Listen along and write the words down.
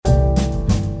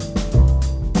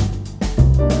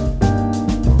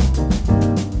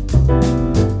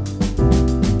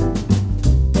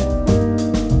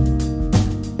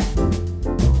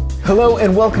Hello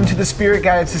and welcome to the Spirit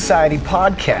Guide Society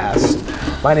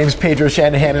podcast. My name is Pedro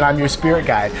Shanahan and I'm your spirit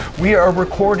guide. We are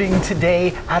recording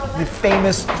today at the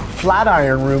famous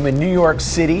Flatiron Room in New York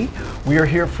City. We are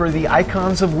here for the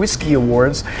Icons of Whiskey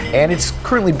Awards, and it's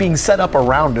currently being set up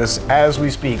around us as we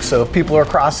speak. So if people are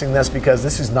crossing this, because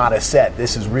this is not a set,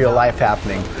 this is real life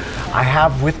happening. I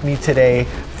have with me today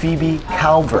Phoebe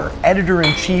Calver,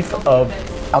 editor-in-chief of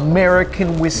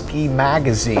American Whiskey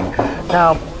Magazine.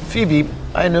 Now, Phoebe,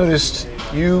 I noticed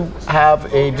you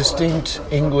have a distinct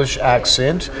English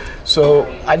accent. So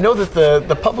I know that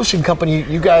the publishing company,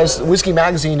 you guys, Whiskey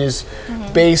Magazine is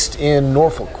based in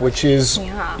Norfolk, which is,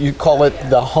 you call it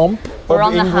the hump of We're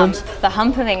on England? the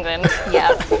hump of England,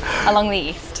 yeah, along the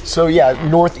east. So yeah,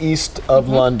 northeast of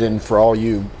London for all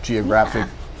you geographic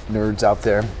nerds out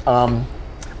there.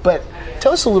 But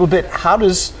tell us a little bit, how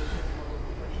does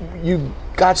you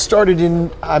got started in,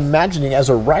 I'm imagining, as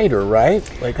a writer, right?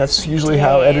 Like that's usually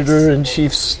how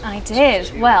editor-in-chiefs... I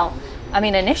did. Well, I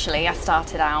mean, initially I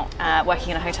started out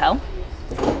working in a hotel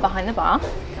behind the bar,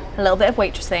 a little bit of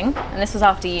waitressing, and this was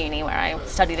after uni where I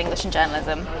studied English and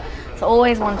journalism. So I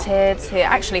always wanted to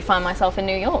actually find myself in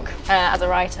New York as a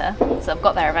writer, so I've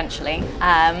got there eventually.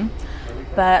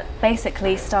 But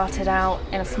basically started out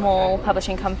in a small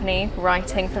publishing company,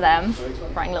 writing for them,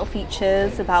 writing little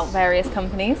features about various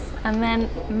companies, and then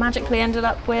magically ended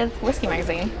up with Whiskey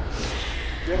Magazine.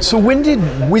 So when did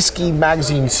Whiskey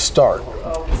Magazine start?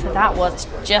 So that was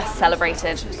just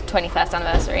celebrated 21st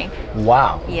anniversary.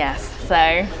 Wow. Yes,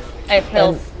 so it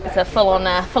feels it's a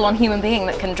full-on human being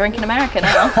that can drink in America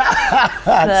now.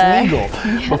 That's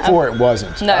legal. Before it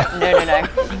wasn't. No.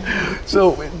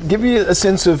 So give me a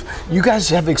sense of, you guys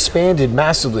have expanded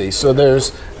massively. So there's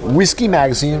Whiskey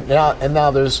Magazine now, and now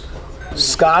there's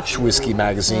Scotch Whiskey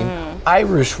Magazine,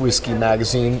 Irish Whiskey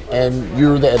Magazine, and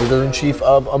you're the editor-in-chief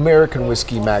of American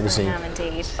Whiskey Magazine. I am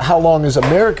indeed. How long has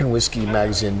American Whiskey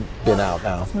Magazine been out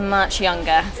now? Much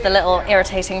younger. It's the little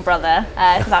irritating brother.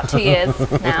 It's about 2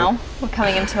 years now. We're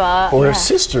coming into our... Or a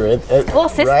sister. Or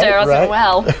sister right, as right?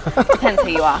 well. Depends who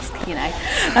you ask, you know.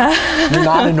 You're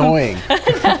not annoying.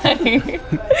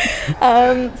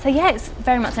 So yeah, it's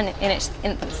very much in its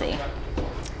infancy,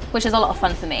 which is a lot of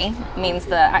fun for me. It means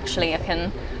that actually I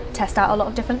can test out a lot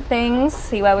of different things,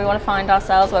 see where we want to find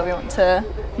ourselves, where we want to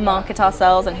market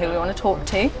ourselves and who we want to talk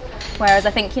to. Whereas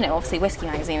I think, obviously Whiskey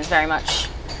Magazine is very much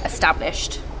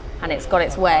established and it's got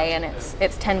its way and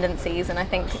its tendencies, and I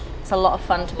think it's a lot of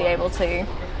fun to be able to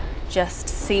just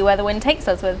see where the wind takes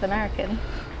us with American.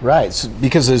 Right, so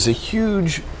because there's a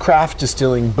huge craft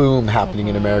distilling boom happening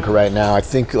in America right now. I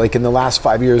think like in the last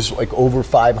 5 years, like over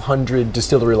 500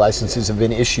 distillery licenses have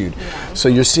been issued. Yeah. So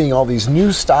you're seeing all these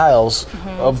new styles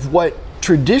of what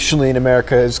traditionally in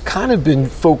America has kind of been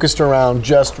focused around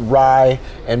just rye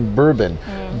and bourbon.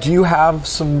 Do you have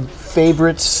some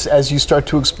favorites as you start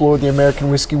to explore the American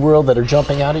whiskey world that are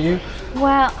jumping out at you?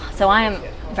 Well, so I am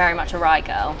very much a rye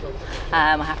girl,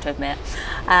 I have to admit.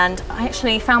 And I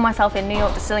actually found myself in New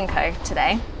York Distilling Co.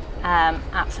 today.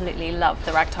 Absolutely love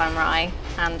the Ragtime Rye,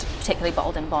 and particularly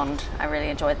bottled in bond. I really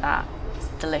enjoyed that. It's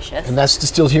delicious. And that's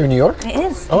distilled here in New York? It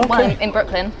is. Oh, okay. Well, in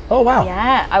Brooklyn. Oh, wow.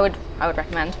 Yeah, I would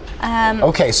recommend.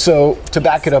 Okay, so to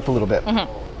back it up a little bit,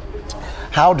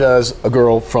 how does a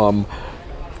girl from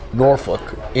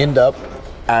Norfolk end up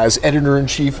as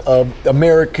editor-in-chief of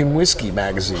American Whiskey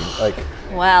Magazine?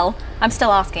 Well, I'm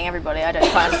still asking everybody. I don't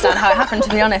quite understand how it happened, to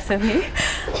be honest with you.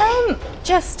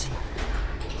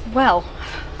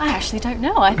 I actually don't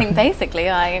know. I think basically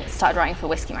I started writing for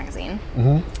Whiskey Magazine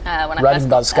when I Writing first about got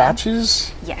there.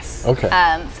 scotches? Yes. Okay.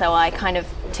 So I kind of,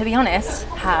 to be honest,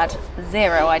 had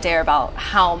zero idea about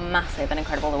how massive and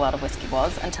incredible the world of whiskey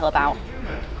was until about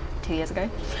 2 years ago.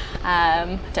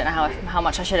 Don't know how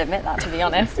much I should admit that, to be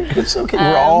honest. It's okay.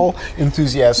 We're all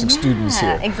enthusiastic students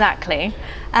here. Exactly.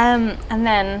 And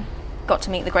then got to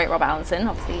meet the great Rob Allinson,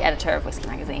 obviously editor of Whiskey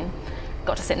Magazine.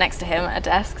 Got to sit next to him at a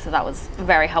desk, so that was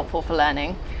very helpful for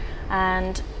learning.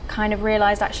 And kind of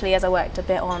realised actually as I worked a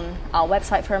bit on our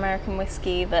website for American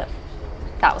Whiskey that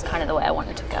was kind of the way I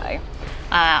wanted to go.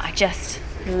 I just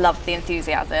loved the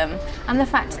enthusiasm and the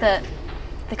fact that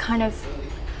the kind of,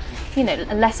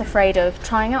 less afraid of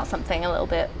trying out something a little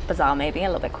bit bizarre, maybe a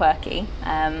little bit quirky.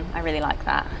 I really like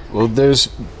that. Well,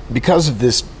 because of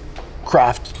this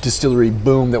craft distillery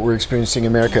boom that we're experiencing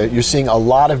in America, you're seeing a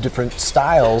lot of different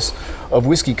styles of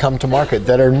whiskey come to market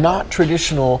that are not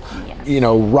traditional,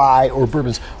 rye or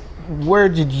bourbons. Where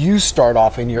did you start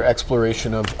off in your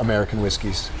exploration of American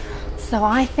whiskeys? So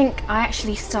I think I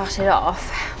actually started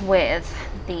off with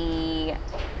the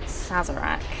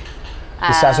Sazerac. The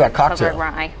Sazerac cocktail? Sazerac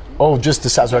rye. Oh, just the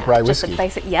Sazerac rye Just whiskey? the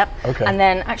basic, yep. Okay. And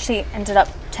then actually ended up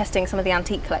testing some of the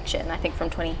antique collection, I think from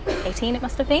 2018 it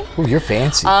must have been. Oh, you're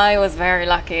fancy. I was very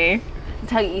lucky. I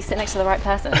tell you, you sit next to the right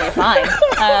person, you're fine.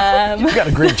 You got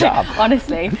a great job.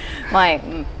 Honestly, my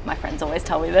friends always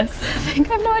tell me this. I think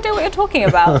I have no idea what you're talking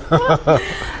about.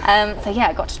 So yeah,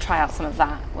 I got to try out some of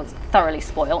that. Was thoroughly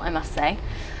spoiled, I must say.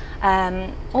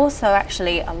 Also,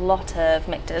 actually, a lot of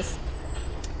Michter's,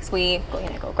 because we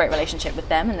got a great relationship with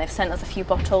them, and they've sent us a few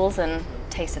bottles and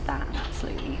tasted that, and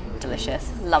absolutely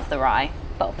delicious. Love the rye,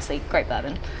 but obviously great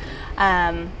bourbon.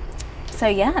 So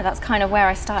yeah, that's kind of where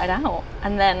I started out,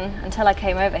 and then until I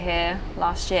came over here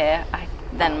last year,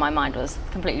 then my mind was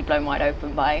completely blown wide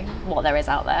open by what there is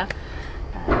out there.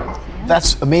 So yeah.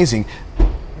 That's amazing.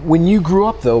 When you grew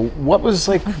up, though, what was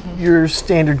like your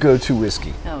standard go-to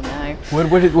whiskey? Oh no.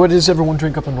 What does everyone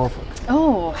drink up in Norfolk?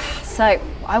 Oh, so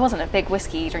I wasn't a big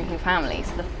whiskey drinking family,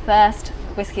 so the first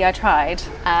whiskey I tried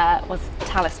was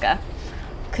Talisker.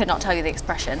 Could not tell you the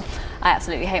expression. I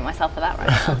absolutely hate myself for that right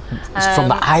now. It's from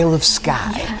the Isle of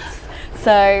Skye. Yes.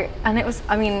 So, and it was,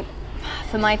 I mean,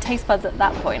 for my taste buds at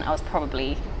that point, I was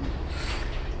probably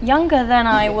younger than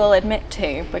I will admit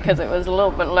to, because it was a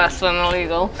little bit less than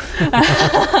illegal.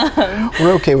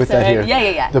 We're okay with that here.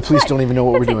 Yeah. The police don't even know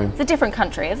what we're doing. It's a different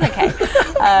country, it's okay.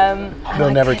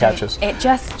 They'll never catch us. It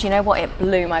just, do you know what, it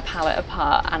blew my palate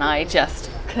apart, and I just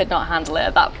could not handle it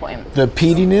at that point. The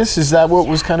peatiness, is that what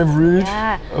was kind of rude?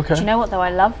 Yeah. Okay. Do you know what though, I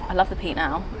love the peat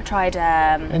now. I tried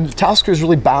and Talisker is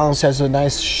really balanced, has a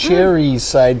nice sherry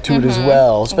side to it as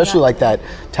well, especially like that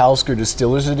Talisker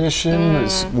Distillers Edition.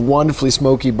 It's wonderfully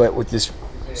smoky, but with this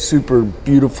super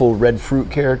beautiful red fruit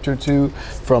character too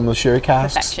from the sherry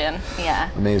casks. Perfection, yeah.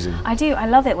 Amazing. I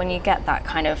love it when you get that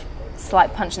kind of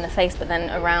slight punch in the face, but then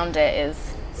around it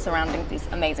is surrounding these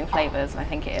amazing flavors. I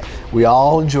think we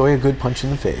all enjoy a good punch in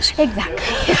the face.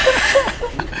 Exactly.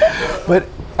 But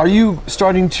are you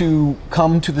starting to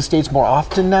come to the States more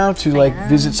often now to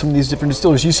visit some of these different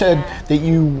distilleries? You said that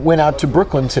you went out to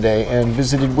Brooklyn today and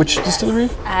visited which distillery?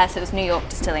 So it was New York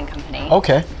Distilling Company.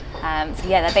 Okay. So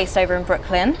yeah, they're based over in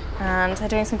Brooklyn, and they're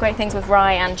doing some great things with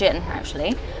rye and gin,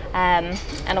 actually. And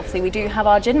obviously we do have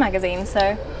our gin magazine,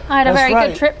 so I had a very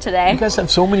good trip today. You guys have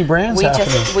so many brands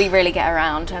happening. We really get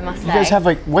around, I must say. You guys have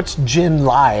what's Gin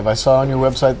Live? I saw on your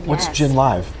website. What's Gin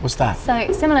Live? What's that?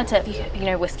 So similar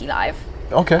to, Whiskey Live.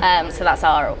 Okay. So that's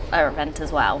our event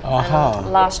as well.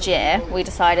 And last year we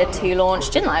decided to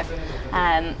launch Gin Live.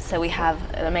 So we have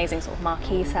an amazing sort of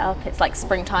marquee set up. It's like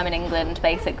springtime in England,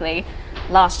 basically.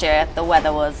 Last year the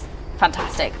weather was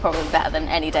fantastic, probably better than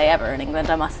any day ever in England,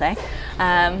 I must say.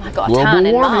 I got a tan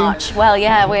in March. Well,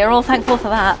 yeah, we're all thankful for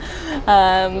that.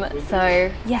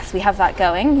 So yes, we have that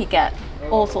going. You get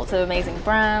all sorts of amazing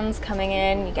brands coming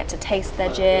in. You get to taste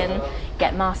their gin,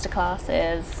 get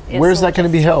masterclasses. Where's that going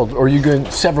to be held? Or are you going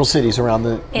several cities around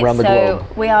the globe? So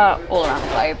we are all around the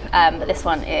globe, but this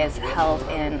one is held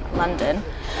in London.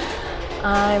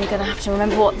 I'm going to have to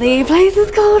remember what the place is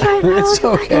called right now. It's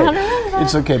okay.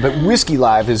 It's okay. But Whiskey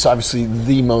Live is obviously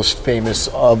the most famous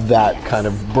of that kind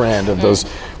of brand, of those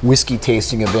whiskey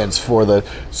tasting events for the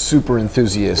super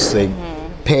enthusiasts. They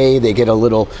pay, they get a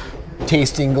little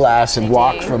tasting glass and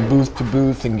walk from booth to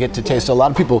booth and get to taste. A lot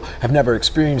of people have never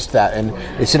experienced that, and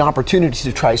it's an opportunity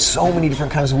to try so many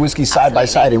different kinds of whiskey side by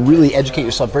side and really educate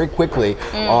yourself very quickly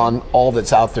on all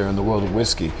that's out there in the world of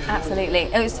whiskey.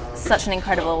 Absolutely. It was such an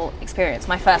incredible experience.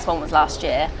 My first one was last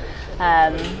year,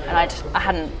 and I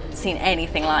hadn't seen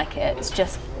anything like it. It's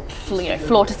just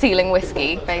floor to ceiling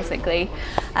whiskey, basically,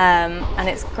 and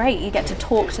it's great. You get to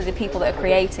talk to the people that are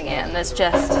creating it, and there's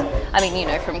just,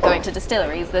 from going to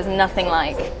distilleries, there's nothing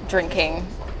like drinking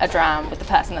a dram with the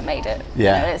person that made it.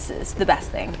 Yeah, it's the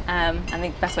best thing, and the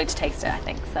best way to taste it, I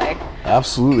think. So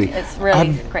absolutely, it's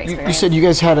really a great experience. You said you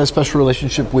guys had a special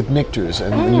relationship with Michter's,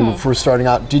 and when you were first starting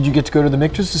out, did you get to go to the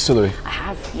Michter's distillery? I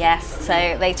have, yes.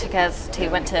 So they took us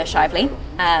went to Shively.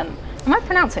 Am I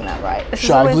pronouncing that right?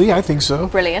 Shively, I think so.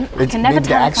 Brilliant. I can never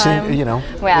tell the accent,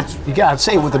 you gotta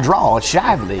say it with a drawl. It's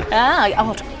Shively.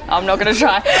 I'm not going to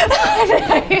try.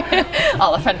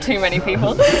 I'll offend too many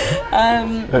people.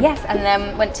 Yes, and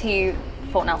then went to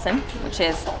Fort Nelson, which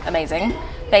is amazing.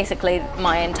 Basically,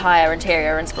 my entire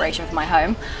interior inspiration for my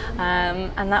home,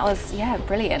 and that was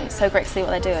brilliant. So great to see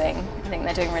what they're doing. I think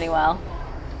they're doing really well.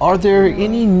 Are there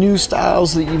any new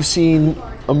styles that you've seen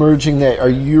emerging that are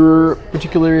you're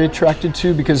particularly attracted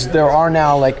to? Because there are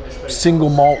now like single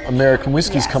malt American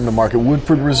whiskeys come to market.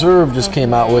 Woodford Reserve just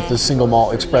came out with the single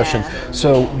malt expression.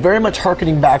 So very much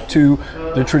harkening back to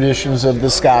the traditions of the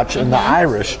Scotch and the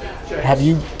Irish. Have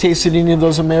you tasted any of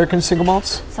those American single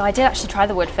malts? So I did actually try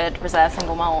the Woodford Reserve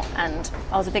single malt, and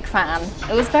I was a big fan.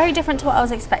 It was very different to what I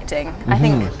was expecting. I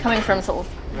think coming from sort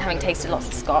of having tasted lots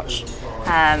of Scotch,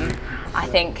 I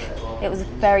think it was a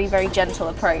very, very gentle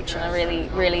approach and a really,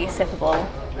 really sippable.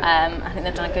 I think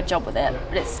they've done a good job with it,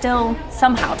 but it still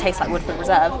somehow tastes like Woodford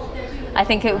Reserve. I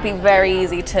think it would be very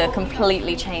easy to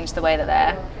completely change the way that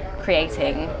they're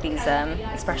creating these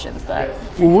expressions, but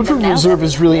Woodford Reserve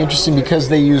is really interesting because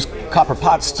they use copper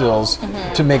pot stills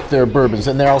to make their bourbons,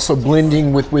 and they're also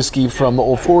blending with whiskey from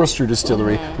Old Forester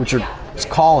Distillery, which are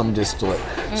column distillate.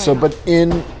 So, but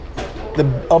in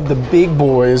the big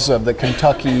boys of the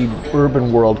Kentucky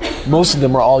bourbon world, most of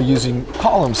them are all using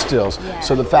column stills.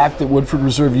 So the fact that Woodford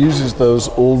Reserve uses those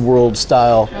old world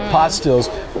style pot stills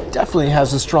definitely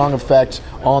has a strong effect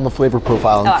on the flavor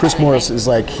profile. And Chris Morris is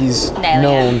like, he's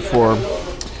known for,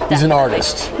 he's an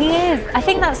artist. He is. I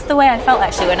think that's the way I felt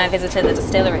actually when I visited the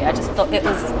distillery. I just thought it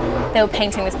was, they were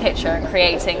painting this picture and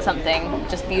creating something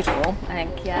just beautiful. I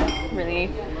think, really,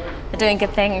 they're doing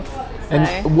good things. So.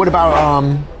 And what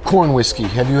about corn whiskey?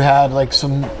 Have you had like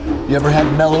you ever had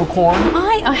mellow corn?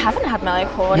 I haven't had mellow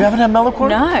corn. You haven't had mellow corn?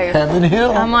 No. Heaven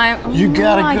Hill. You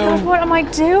gotta go. Oh my God, what am I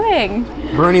doing?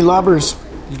 Bernie Lubbers,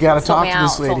 you gotta talk to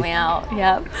this lady. Sort me out,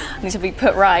 yep. I need to be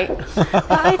put right. But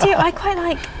I quite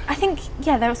like, I think,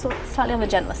 they're sort of slightly on the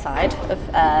gentler side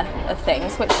of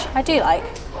things, which I do like.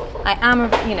 I am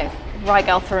a, rye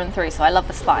girl through and through, so I love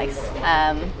the spice.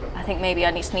 I think maybe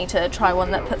I just need to try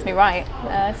one that puts me right,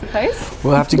 I suppose.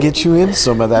 We'll have to get you in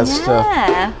some of that stuff.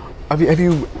 Have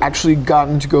you actually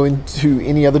gotten to go into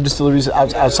any other distilleries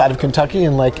outside of Kentucky,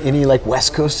 and like any like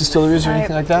West Coast distilleries or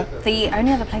anything like that? The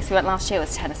only other place we went last year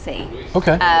was Tennessee.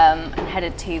 Okay. And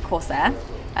headed to Corsair,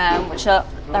 which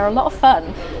they're a lot of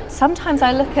fun. Sometimes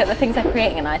I look at the things they're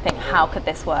creating and I think, how could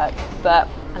this work? But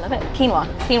I love it.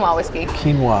 Quinoa whiskey.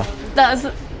 Quinoa.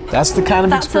 That's the kind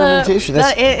of experimentation.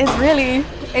 It is really.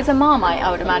 It's a Marmite,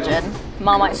 I would imagine.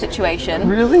 Marmite situation.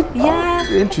 Really? Yeah.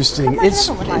 Oh, interesting. I It's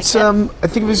I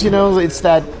think it was it's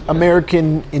that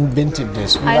American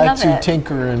inventiveness. We like to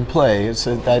tinker and play. It's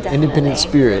that independent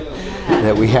spirit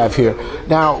that we have here.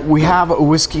 Now we have a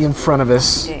whiskey in front of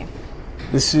us.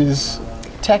 This is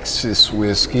Texas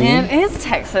whiskey. It is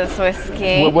Texas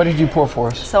whiskey. What did you pour for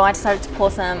us? So I decided to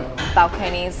pour some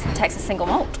Balcones Texas single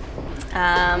malt. So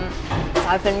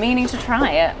I've been meaning to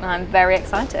try it, and I'm very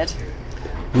excited.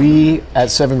 We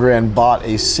at 7 Grand bought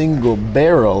a single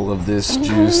barrel of this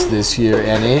juice this year,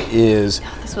 and it is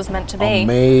this was meant to be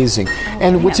amazing.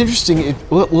 And what's interesting,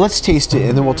 let's taste it,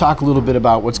 and then we'll talk a little bit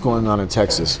about what's going on in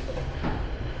Texas.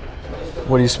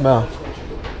 What do you smell?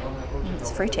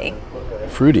 It's fruity.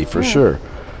 Fruity, for sure.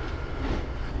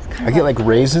 I get like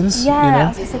raisins. Yeah, I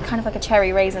was going to say kind of like a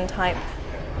cherry raisin type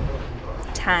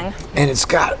tang. And it's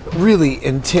got really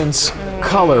intense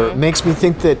color. It makes me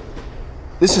think that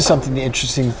this is something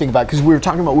interesting to think about, because we were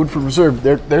talking about Woodford Reserve,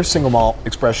 their single malt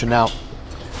expression. Now,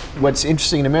 what's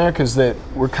interesting in America is that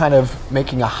we're kind of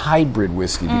making a hybrid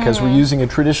whiskey, because we're using a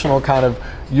traditional kind of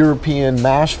European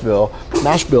mash bill,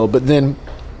 but then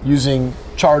using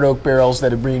charred oak barrels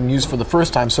that are being used for the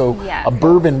first time. So a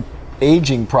bourbon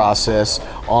aging process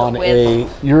on a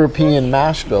European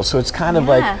mash bill. So it's kind of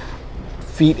like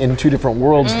feet in two different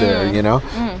worlds there,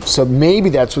 So maybe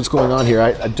that's what's going on here.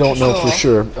 I don't know for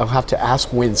sure. I'll have to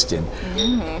ask Winston.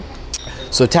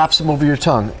 So tap some over your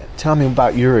tongue. Tell me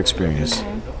about your experience.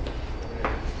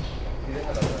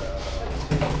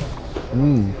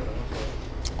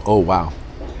 Oh, wow.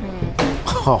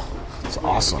 Oh, it's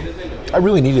awesome. I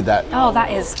really needed that. Oh, that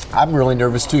is. I'm really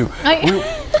nervous too.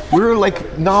 We're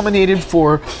like nominated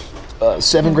for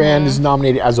 7 Grand is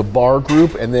nominated as a bar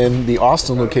group, and then the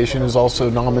Austin location is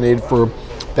also nominated for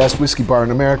Best Whiskey Bar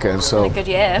in America. And so, a good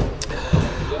year.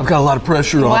 I've got a lot of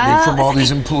pressure on me from all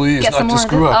these employees not to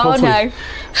screw up.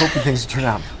 Hopefully things will turn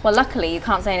out. Well, luckily you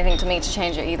can't say anything to me to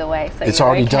change it either way. So it's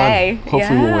already done.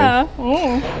 Hopefully we'll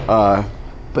win.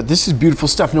 But this is beautiful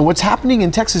stuff. Now, what's happening in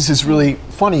Texas is really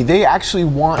funny. They actually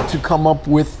want to come up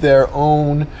with their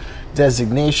own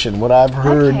designation. What I've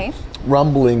heard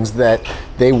rumblings that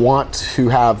they want to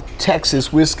have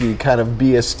Texas whiskey kind of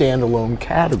be a standalone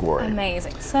category.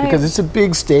 Amazing. Because it's a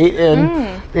big state,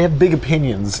 and they have big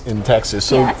opinions in Texas.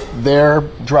 So their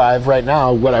drive right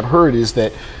now, what I've heard is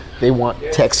that they want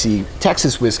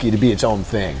Texas whiskey to be its own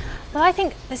thing. Well, I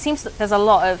think it seems that there's a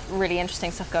lot of really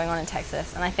interesting stuff going on in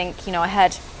Texas, and I think I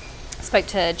heard spoke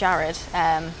to Jared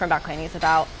from Balconies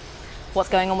about what's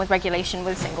going on with regulation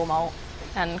with single malt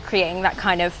and creating that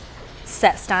kind of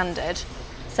set standard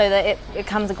so that it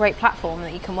becomes a great platform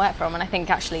that you can work from. And I think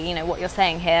actually, you know, what you're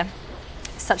saying here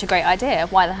is such a great idea.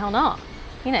 Why the hell not?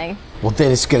 You know. Well,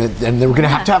 then then we're gonna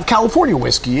have to have California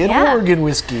whiskey and Oregon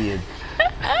whiskey. And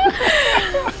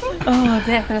oh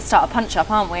dear, we're gonna start a punch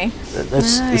up, aren't we?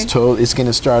 It's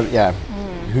gonna start. Yeah.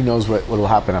 Who knows what will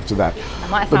happen after that? I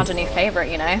might have found a new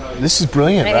favourite, you know. This is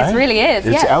brilliant, right? It really is.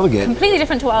 It's elegant. Completely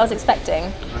different to what I was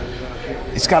expecting.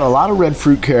 It's got a lot of red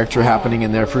fruit character happening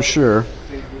in there for sure.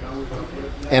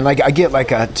 And like I get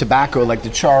like a tobacco, like the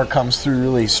char comes through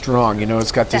really strong. You know,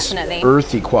 it's got this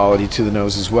earthy quality to the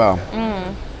nose as well.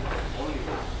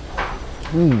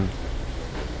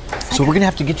 So we're gonna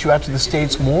have to get you out to the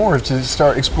States more to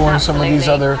start exploring some of these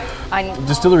other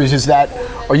distilleries.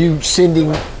 Are you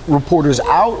sending reporters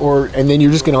out, and then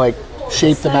you're just gonna like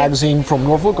shape the magazine from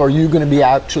Norfolk, or are you gonna be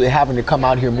actually having to come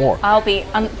out here more? I'll be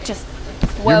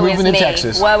woe is me.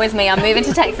 Texas. Woe is me. I'm moving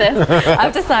to Texas.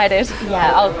 I've decided.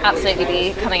 Yeah, I'll absolutely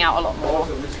be coming out a lot more.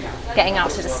 Getting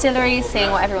out to distilleries,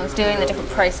 seeing what everyone's doing, the different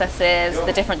processes,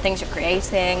 the different things you're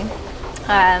creating.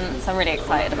 So I'm really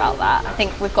excited about that. I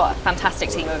think we've got a fantastic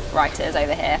team of writers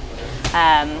over here.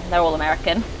 They're all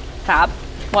American, fab,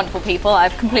 wonderful people.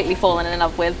 I've completely fallen in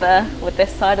love with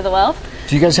this side of the world.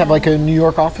 Do you guys have like a New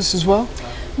York office as well?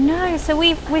 No, so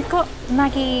we've got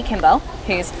Maggie Kimball,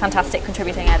 who's a fantastic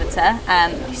contributing editor.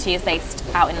 She is based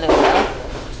out in Louisville.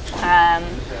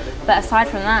 But aside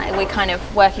from that, we're kind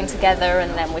of working together,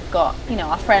 and then we've got, you know,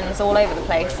 our friends all over the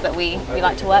place that we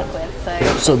like to work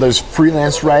with. So there's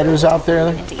freelance writers out there?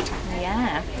 Indeed,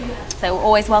 yeah. So we're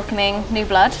always welcoming new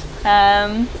blood.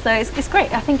 So it's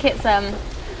great. I think it's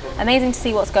amazing to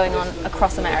see what's going on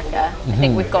across America. I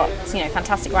think we've got, you know,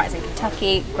 fantastic writers in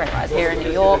Kentucky, great writers here in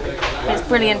New York. It's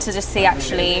brilliant to just see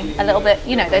actually a little bit,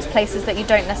 you know, those places that you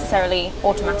don't necessarily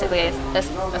automatically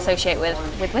associate with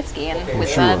whiskey and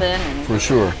with bourbon. For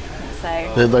sure. So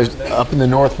up in the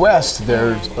Northwest,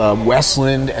 there's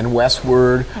Westland and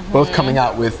Westward, both coming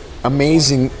out with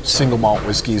amazing single malt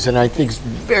whiskeys, and I think it's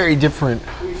very different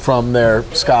from their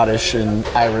Scottish and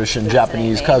Irish and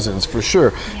Japanese cousins, for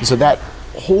sure. Yeah. And so that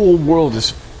whole world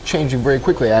is changing very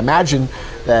quickly. I imagine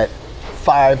that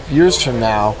 5 years from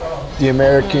now, the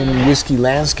American whiskey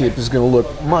landscape is going to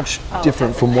look much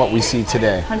different from what we see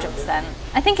today. 100%.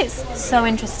 I think it's so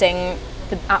interesting,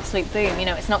 the absolute boom. You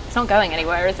know, it's not going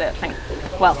anywhere, is it?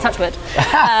 Well, touch wood.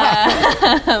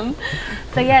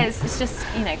 So yeah, it's just,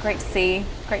 you know, great to see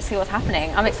what's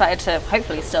happening. I'm excited to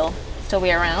hopefully still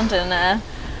be around and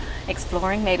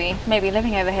exploring, maybe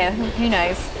living over here. Who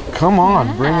knows? Come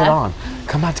on, bring it on.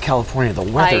 Come out to California. The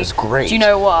weather's great. Do you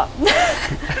know what?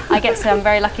 I'm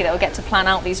very lucky that we'll get to plan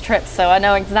out these trips, so I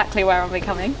know exactly where I'll be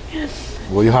coming.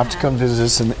 Well, you'll have to come visit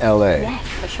us in LA. Yes,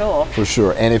 for sure. For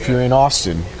sure. And if you're in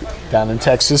Austin, down in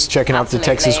Texas, checking out the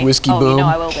Texas whiskey boom, you know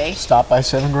I will be. Stop by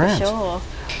 7 Grand. For sure.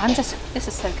 This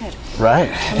is so good. Right.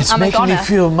 It's making me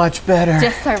feel much better.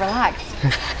 Just so relaxed.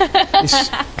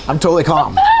 I'm totally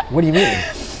calm. What do you mean?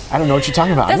 I don't know what you're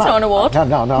talking about. That's not an award.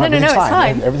 No, everything's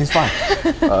fine. Everything's fine.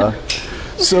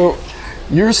 So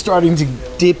you're starting to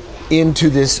dip into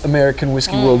this American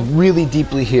whiskey world really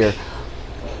deeply here.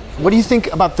 What do you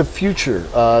think about the future?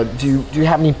 Do you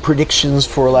have any predictions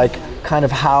for like kind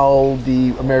of how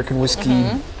the American whiskey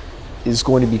is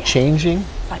going to be changing?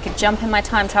 If I could jump in my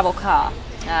time travel car.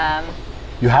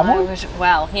 You have one?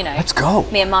 Well, you know. Let's go.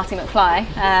 Me and Marty McFly,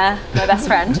 my best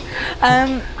friend.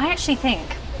 I actually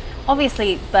think,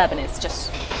 obviously, bourbon is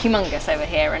just humongous over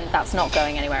here, and that's not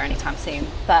going anywhere anytime soon.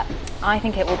 But I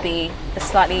think it will be the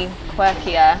slightly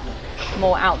quirkier,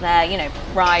 more out there. You know,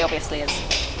 rye obviously is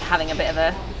having a bit of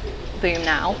a boom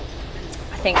now.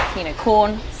 I think, you know,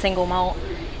 corn, single malt,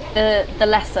 the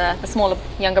smaller,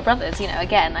 younger brothers, you know,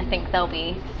 again, I think they'll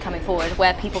be coming forward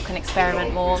where people can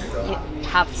experiment more,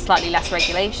 have slightly less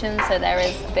regulation, so there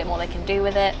is a bit more they can do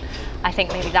with it. I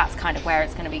think maybe that's kind of where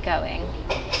it's going to be going.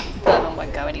 Bourbon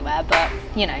won't go anywhere, but,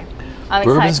 you know, I'm excited to see what happens.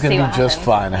 Bourbon's going to be just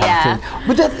fine, I have to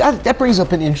think. But that brings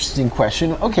up an interesting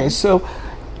question. Okay, so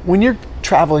when you're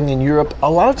traveling in Europe, a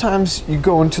lot of times you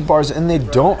go into bars and they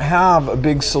don't have a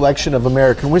big selection of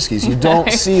American whiskeys. You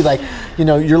don't see, like, you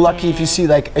know, you're lucky if you see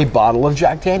like a bottle of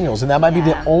Jack Daniels, and that might be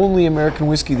the only American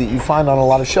whiskey that you find on a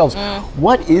lot of shelves.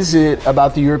 What is it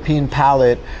about the European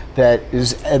palate that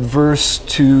is adverse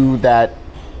to that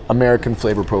American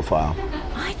flavor profile?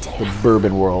 The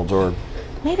bourbon world, or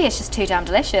maybe it's just too damn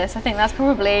delicious. I think that's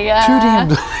probably too damn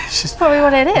delicious. Probably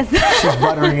what it is. She's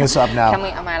buttering us up now.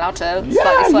 Am I allowed to?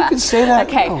 Yeah, you can say that.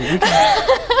 Okay.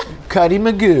 No, Cuddy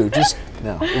Magoo. Just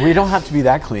no. We don't have to be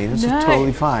that clean. It's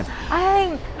totally fine.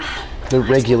 The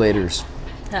regulators.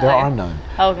 There are none.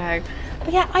 Okay.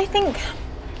 But yeah, I think,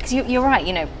 because you're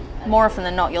right, more often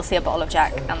than not, you'll see a bottle of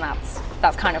Jack, and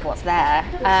that's kind of what's there.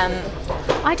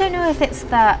 I don't know if it's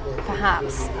that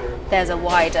perhaps there's a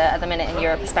wider, at the minute in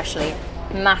Europe especially,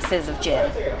 masses of gin.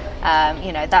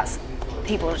 That's,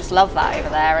 people just love that over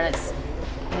there, and it's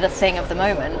the thing of the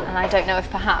moment. And I don't know if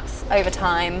perhaps over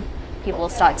time people will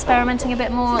start experimenting a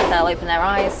bit more, they'll open their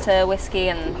eyes to whiskey,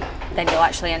 and then you'll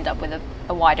actually end up with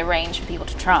a wider range for people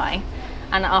to try.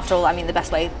 And after all, the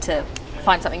best way to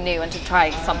find something new and to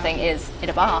try something is in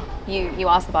a bar. You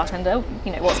ask the bartender,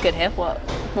 what's good here?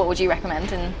 What would you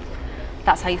recommend? And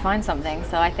that's how you find something.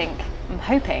 So I'm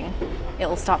hoping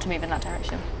it'll start to move in that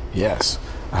direction. Yes,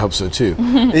 I hope so too.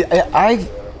 I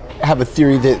have a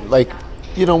theory that,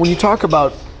 when you talk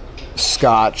about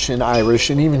Scotch and Irish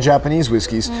and even Japanese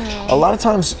whiskeys, a lot of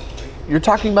times you're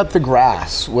talking about the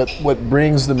grass. What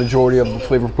brings the majority of the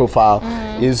flavor profile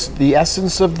is the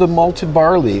essence of the malted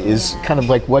barley, is kind of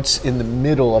like what's in the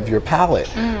middle of your palate.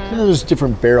 There's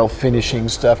different barrel finishing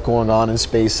stuff going on in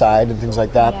Speyside and things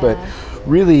like that, but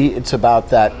really it's about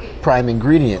that prime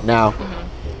ingredient. Now,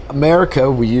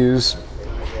 America, we use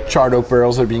charred oak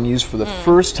barrels that are being used for the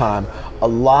first time, a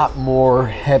lot more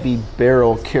heavy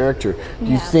barrel character. Do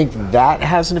you think that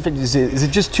has an effect? Is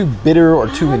it just too bitter or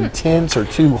too intense or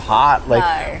too hot? No.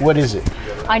 What is it?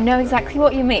 I know exactly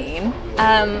what you mean,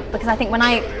 because I think when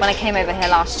I came over here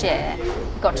last year,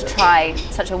 got to try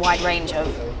such a wide range of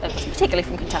particularly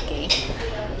from Kentucky,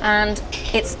 and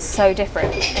it's so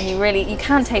different, and you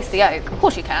can taste the oak. Of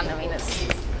course you can. It's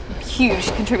a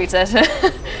huge contributor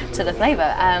to the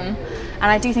flavour. And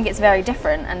I do think it's very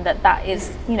different, and that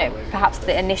is, perhaps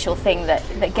the initial thing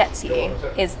that gets you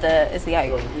is the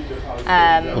oak,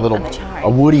 and the cherry. A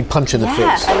woody punch in the face.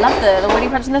 Yeah, I love the woody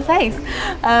punch in the face.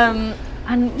 And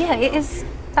yeah,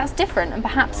 that's different, and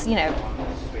perhaps,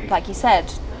 like you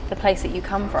said, the place that you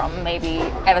come from maybe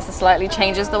ever so slightly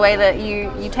changes the way that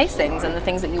you taste things and the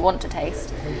things that you want to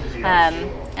taste.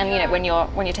 And when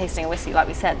you're tasting a whiskey, like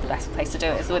we said, the best place to do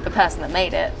it is with the person that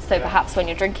made it. So perhaps when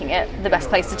you're drinking it, the best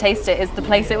place to taste it is the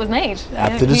place it was made.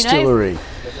 At the distillery.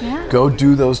 Yeah. Go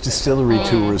do those distillery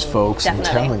tours, folks. Definitely.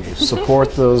 I'm telling you,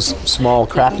 support those small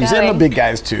crafties and the big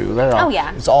guys too.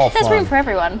 It's all fun. There's room for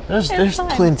everyone. There's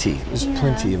plenty. There's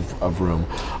plenty of room.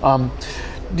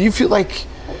 Do you feel like,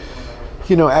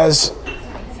 as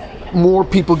more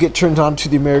people get turned on to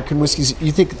the American whiskeys,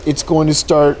 you think it's going to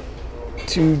start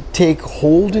to take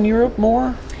hold in Europe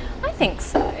more? I think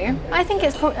so. I think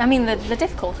it's the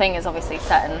difficult thing is obviously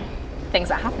certain things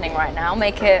that are happening right now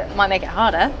might make it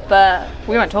harder, but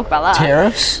we won't talk about that.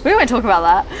 Tariffs? We won't talk about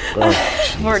that.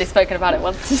 Oh, I've already spoken about it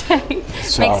once today.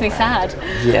 Makes me sad.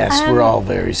 Yes, we're all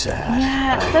very sad.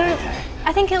 Yeah, so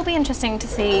I think it'll be interesting to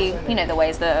see, the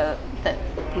ways that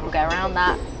people go around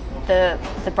that.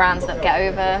 The brands that get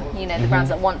over, the brands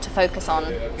that want to focus on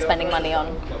spending money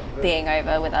on being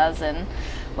over with us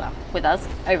with us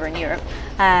over in Europe.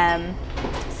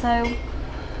 So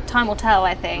time will tell,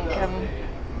 I think.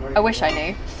 I wish I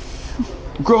knew.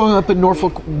 Growing up in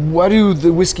Norfolk, what do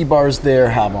the whiskey bars there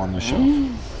have on the shelf?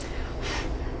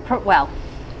 Well,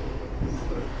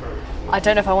 I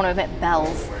don't know if I want to admit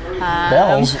Bell's.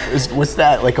 Bell's? What's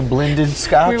that, like a blended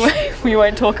scotch? We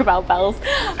won't talk about Bell's.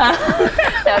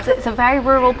 No, it's a very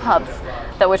rural pubs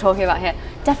that we're talking about here.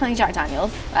 Definitely Jack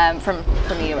Daniel's from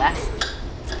the US.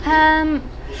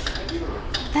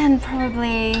 Then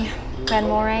probably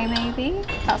Glenmorangie, maybe,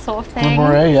 that sort of thing.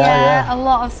 Glenmorangie, yeah. A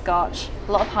lot of Scotch,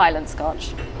 a lot of Highland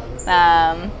Scotch.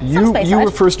 You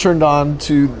were first turned on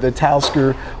to the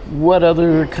Talisker. What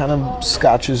other kind of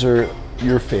scotches are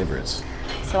your favorites?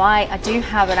 So I do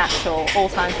have an actual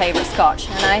all-time favourite Scotch,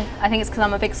 and I think it's because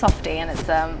I'm a big softie and it's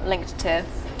linked to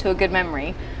a good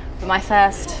memory. But my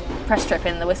first press trip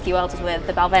in the whiskey world was with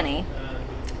the Balvenie.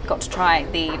 Got to try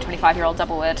the 25-year-old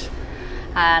Doublewood,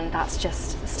 and that's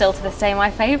just still to this day my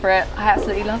favourite. I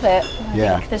absolutely love it.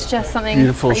 I think there's just something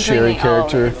beautiful sherry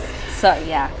character.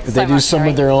 They do some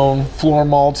of their own floor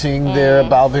malting there at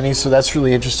Balvenie, so that's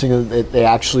really interesting. They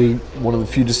actually, one of the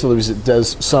few distilleries that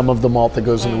does some of the malt that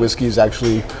goes into whiskey is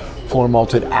actually floor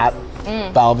malted at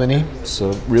Balvenie,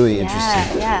 so really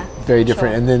interesting. Yeah, very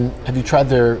different. Sure. And then, have you tried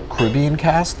their Caribbean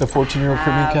cask, the 14-year-old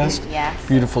Caribbean cask? Yes.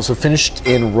 Beautiful. So finished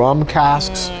in rum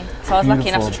casks. So I was lucky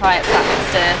enough to try it sat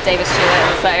next to David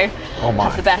Stewart, so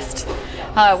had the best.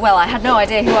 Well, I had no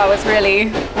idea who I was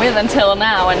really with until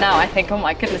now, and now I think, oh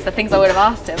my goodness, the things I would have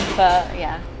asked him. But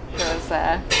yeah, it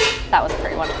that was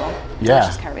pretty wonderful. Yeah,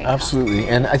 Delicious Caribbean absolutely.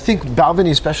 And I think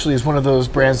Balvenie especially is one of those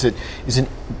brands that is a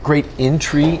great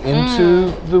entry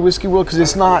into the whiskey world because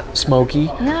it's not smoky.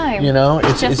 No, you know,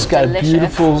 it's it's got delicious. a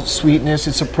beautiful sweetness.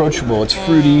 It's approachable. It's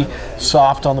fruity,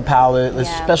 soft on the palate. Yeah.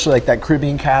 Especially like that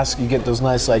Caribbean cask, you get those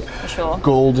nice like For sure.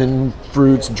 golden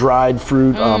fruits, dried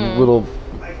fruit, little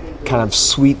kind of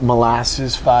sweet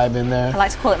molasses vibe in there. I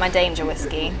like to call it my danger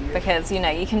whiskey because, you know,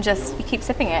 you keep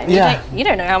sipping it and Yeah. you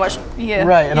don't know how much you're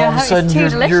Right, and all of a it's sudden too you're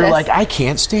delicious. like, I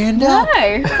can't stand up.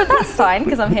 No, but that's fine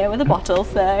because I'm here with a bottle,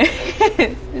 so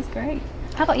it's great.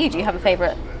 How about you? Do you have a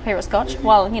favourite scotch?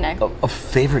 Well, you know. A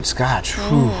favorite scotch?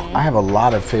 Whew, I have a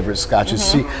lot of favorite scotches.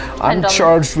 See, I'm And,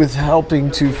 charged with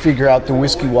helping to figure out the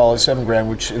whiskey wall at 7 Grand,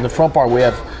 which in the front bar we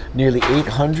have nearly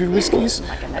 800 whiskeys.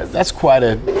 That's quite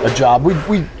a job.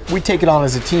 We take it on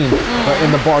as a team. But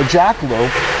in the bar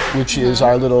Jackalope, which is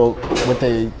our little,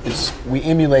 we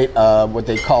emulate what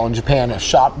they call in Japan a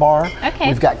shot bar. Okay.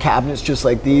 We've got cabinets just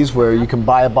like these where you can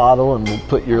buy a bottle and we'll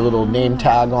put your little name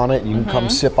tag on it and you can come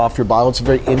sip off your bottle. It's a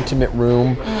very intimate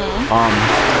room.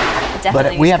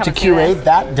 But we have to curate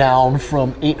that down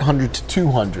from 800 to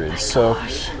 200. So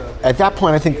at that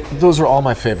point, I think those are all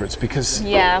my favorites because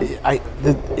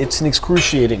it's an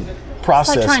excruciating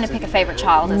process. It's like trying to pick a favourite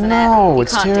child, isn't it? No, You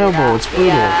it's can't do terrible. that. It's brutal.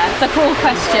 Yeah, it's a cruel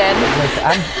question.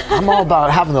 Like I'm all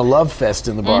about having a love fest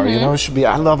in the bar. You know, it should be.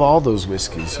 I love all those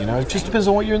whiskeys. You know, it just depends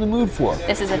on what you're in the mood for.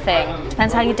 This is a thing.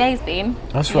 Depends how your day's been.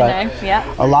 That's you right. know?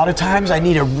 Yeah. A lot of times I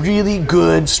need a really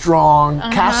good, strong,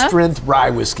 cask strength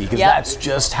rye whiskey because that's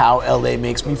just how LA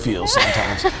makes me feel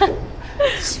sometimes.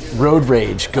 Road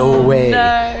rage, go away. No.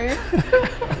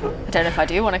 I don't know if I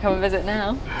do want to come and visit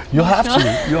now. You'll have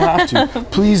to. You'll have to.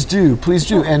 Please do. Please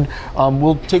do. And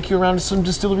we'll take you around to some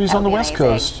distilleries on the West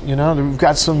Coast. You know, we've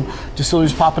got some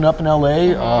distilleries popping up in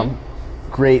LA.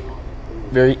 Great,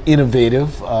 very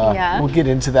innovative. We'll get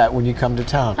into that when you come to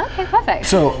town. Okay, perfect.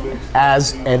 So,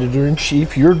 as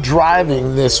editor-in-chief, you're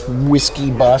driving this whiskey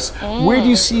bus. Where do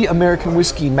you see American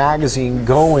Whiskey Magazine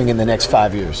going in the next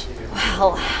 5 years?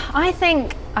 Well,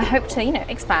 I hope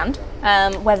to, expand,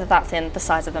 whether that's in the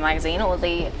size of the magazine or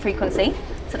the frequency.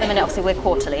 So at the minute, obviously, we're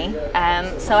quarterly,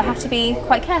 so I have to be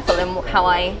quite careful in how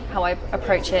I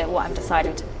approach it, what I'm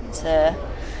deciding to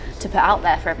put out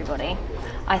there for everybody.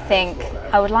 I think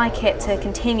I would like it to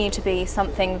continue to be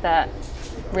something that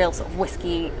real sort of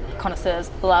whiskey connoisseurs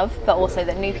love, but also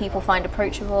that new people find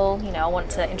approachable. I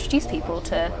want to introduce people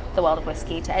to the world of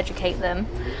whiskey, to educate them.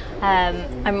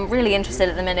 I'm really interested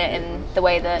at the minute in the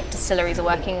way that distilleries are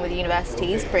working with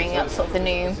universities, bringing up sort of the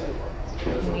new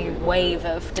wave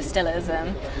of distillers.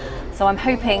 So I'm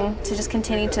hoping to just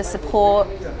continue to support,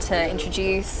 to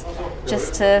introduce,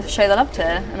 just to show the love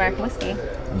to American whiskey.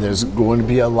 There's going to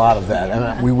be a lot of that.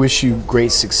 And we wish you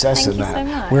great success in that. Thank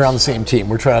you so much. We're on the same team.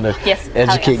 We're trying to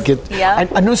educate.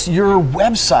 Yes. I noticed your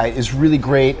website is really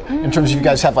great in terms of you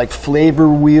guys have like flavor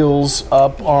wheels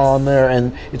up on there,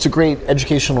 and it's a great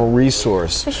educational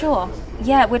resource. For sure.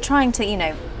 Yeah, we're trying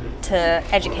to, to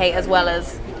educate as well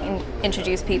as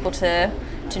introduce people to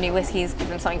new whiskies, give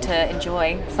them something to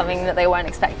enjoy, something that they weren't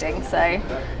expecting. So,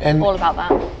 and all about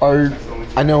that.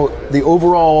 I know the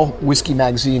overall Whiskey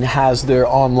Magazine has their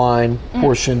online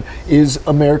portion. Is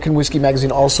American Whiskey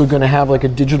Magazine also going to have like a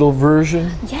digital version?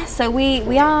 Yes, so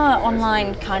we are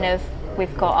online kind of,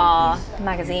 we've got our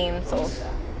magazine sort of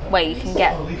where you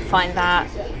can find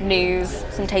that, news,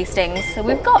 some tastings. So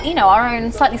we've got, our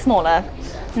own slightly smaller,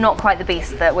 not quite the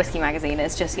beast that Whiskey Magazine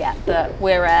is just yet, but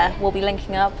we'll be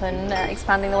linking up and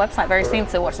expanding the website very soon,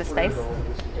 so watch this space.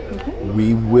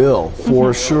 We will,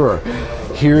 for sure.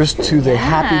 Here's to the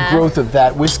happy growth of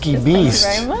that whiskey beast.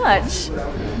 Thank you very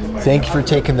much. Thank you for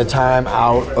taking the time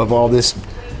out of all this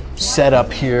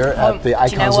setup here at the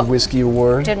Icons of Whiskey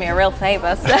Award. You did me a real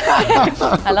favour, so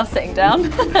I love sitting down.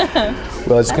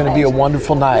 Well, it's going to be a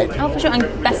wonderful night. Oh, for sure,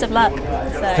 and best of luck.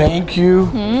 So. Thank you.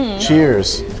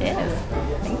 Cheers. Cheers.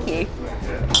 Thank you.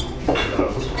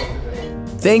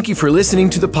 Thank you for listening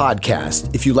to the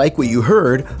podcast. If you like what you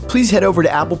heard, please head over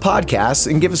to Apple Podcasts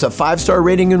and give us a 5-star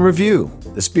rating and review.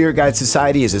 The Spirit Guide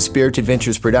Society is a Spirit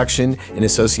Adventures production in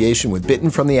association with Bitten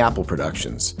from the Apple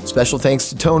Productions. Special thanks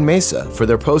to Tone Mesa for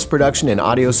their post-production and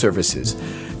audio services.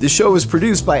 This show is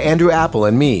produced by Andrew Apple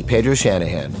and me, Pedro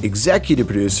Shanahan. Executive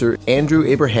producer, Andrew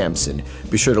Abrahamson.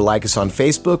 Be sure to like us on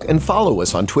Facebook and follow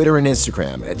us on Twitter and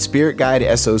Instagram at Spirit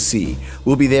Guide SOC.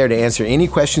 We'll be there to answer any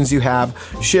questions you have,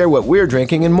 share what we're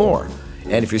drinking, and more.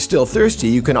 And if you're still thirsty,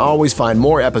 you can always find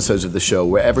more episodes of the show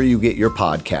wherever you get your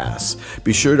podcasts.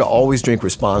 Be sure to always drink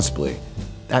responsibly.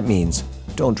 That means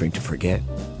don't drink to forget,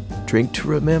 drink to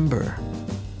remember.